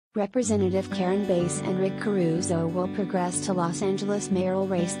Representative Karen Bass and Rick Caruso will progress to Los Angeles mayoral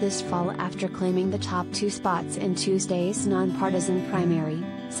race this fall after claiming the top two spots in Tuesday's nonpartisan primary,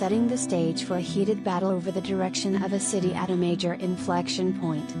 setting the stage for a heated battle over the direction of a city at a major inflection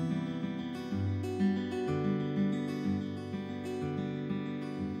point.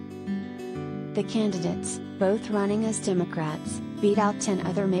 The candidates, both running as Democrats, beat out 10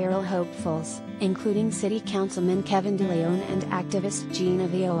 other mayoral hopefuls, including City Councilman Kevin DeLeon and activist Gina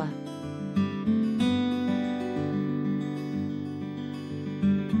Viola.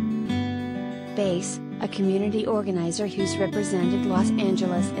 Bass, a community organizer who's represented Los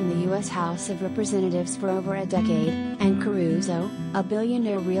Angeles in the U.S. House of Representatives for over a decade, and Caruso, a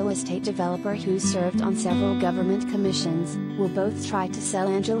billionaire real estate developer who served on several government commissions, will both try to sell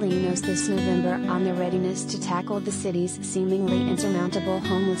Angelenos this November on their readiness to tackle the city's seemingly insurmountable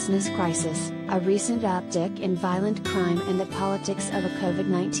homelessness crisis, a recent uptick in violent crime, and the politics of a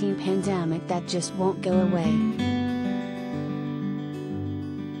COVID-19 pandemic that just won't go away.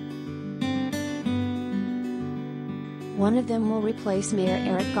 One of them will replace Mayor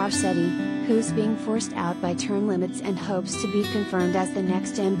Eric Garcetti, who's being forced out by term limits and hopes to be confirmed as the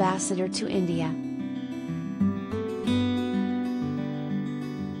next ambassador to India.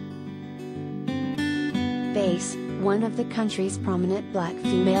 Bass, one of the country's prominent black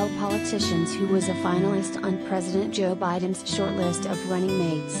female politicians who was a finalist on President Joe Biden's shortlist of running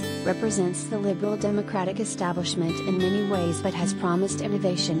mates, represents the liberal Democratic establishment in many ways but has promised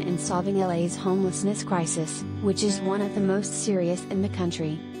innovation in solving LA's homelessness crisis, which is one of the most serious in the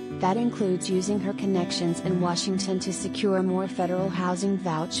country. That includes using her connections in Washington to secure more federal housing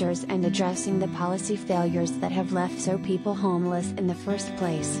vouchers and addressing the policy failures that have left so people homeless in the first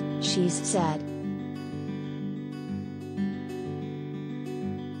place, she's said.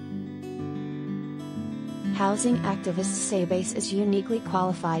 Housing activists say Bass is uniquely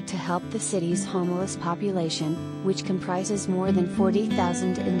qualified to help the city's homeless population, which comprises more than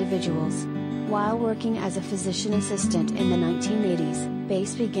 40,000 individuals. While working as a physician assistant in the 1980s,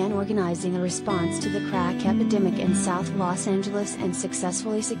 Bass began organizing a response to the crack epidemic in South Los Angeles and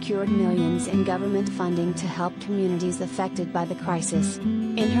successfully secured millions in government funding to help communities affected by the crisis.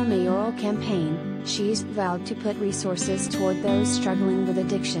 In her mayoral campaign, she's vowed to put resources toward those struggling with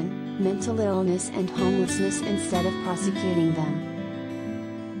addiction, mental illness and homelessness instead of prosecuting them.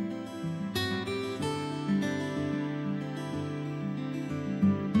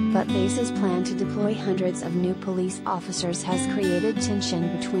 But Bass's plan to deploy hundreds of new police officers has created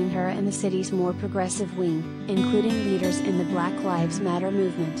tension between her and the city's more progressive wing, including leaders in the Black Lives Matter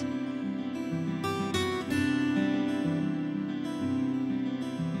movement.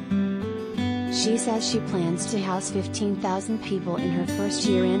 She says she plans to house 15,000 people in her first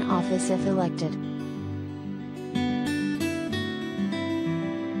year in office if elected.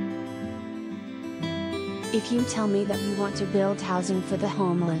 If you tell me that you want to build housing for the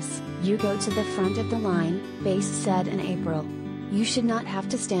homeless, you go to the front of the line, Bass said in April. You should not have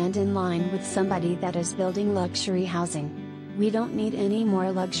to stand in line with somebody that is building luxury housing. We don't need any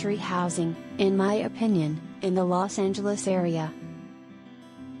more luxury housing, in my opinion, in the Los Angeles area.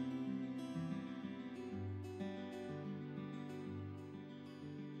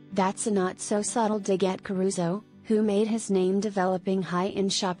 That's a not-so-subtle dig at Caruso, who made his name developing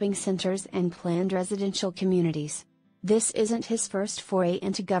high-end shopping centers and planned residential communities. This isn't his first foray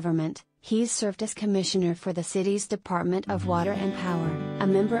into government. He's served as commissioner for the city's Department of Water and Power, a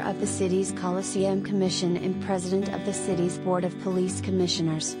member of the city's Coliseum Commission and president of the city's Board of Police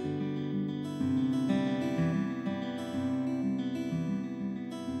Commissioners.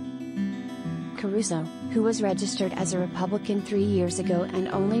 Caruso, who was registered as a Republican 3 years ago and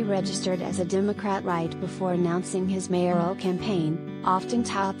only registered as a Democrat right before announcing his mayoral campaign, often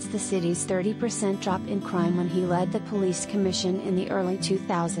touts the city's 30% drop in crime when he led the police commission in the early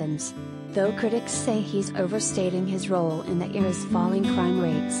 2000s. Though critics say he's overstating his role in the era's falling crime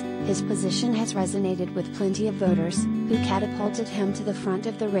rates, his position has resonated with plenty of voters, who catapulted him to the front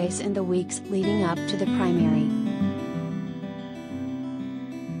of the race in the weeks leading up to the primary.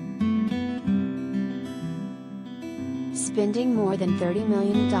 Spending more than $30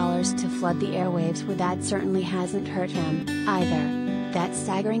 million to flood the airwaves with that certainly hasn't hurt him, either. That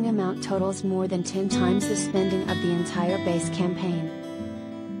staggering amount totals more than 10 times the spending of the entire Bass campaign.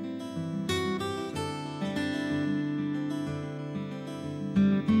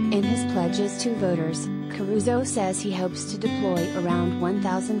 In his pledges to voters, Caruso says he hopes to deploy around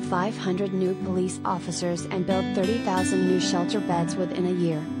 1,500 new police officers and build 30,000 new shelter beds within a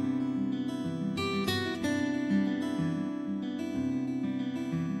year.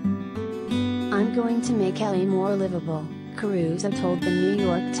 I'm going to make LA more livable, Caruso told the New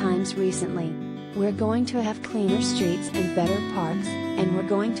York Times recently. "We're going to have cleaner streets and better parks, and we're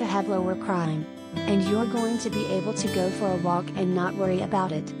going to have lower crime. And you're going to be able to go for a walk and not worry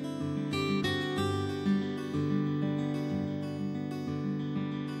about it."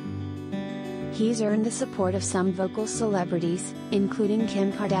 He's earned the support of some vocal celebrities, including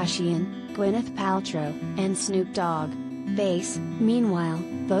Kim Kardashian, Gwyneth Paltrow, and Snoop Dogg. Bass, meanwhile,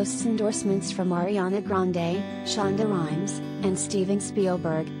 boasts endorsements from Ariana Grande, Shonda Rhimes, and Steven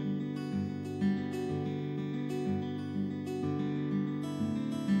Spielberg.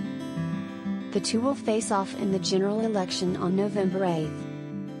 The two will face off in the general election on November 8.